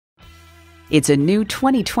It's a new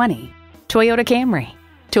 2020 Toyota Camry.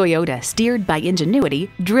 Toyota, steered by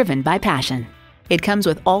ingenuity, driven by passion. It comes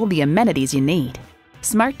with all the amenities you need.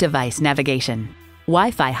 Smart device navigation,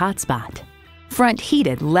 Wi-Fi hotspot, front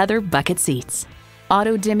heated leather bucket seats,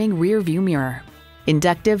 auto-dimming rear view mirror,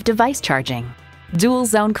 inductive device charging, dual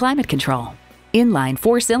zone climate control, inline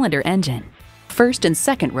 4-cylinder engine, first and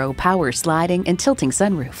second row power sliding and tilting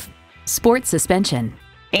sunroof, sport suspension,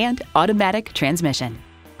 and automatic transmission.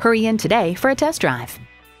 Hurry in today for a test drive.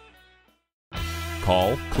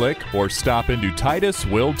 Call, click, or stop into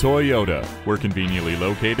Titus-Will Toyota. We're conveniently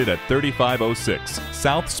located at 3506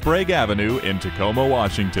 South Sprague Avenue in Tacoma,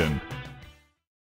 Washington.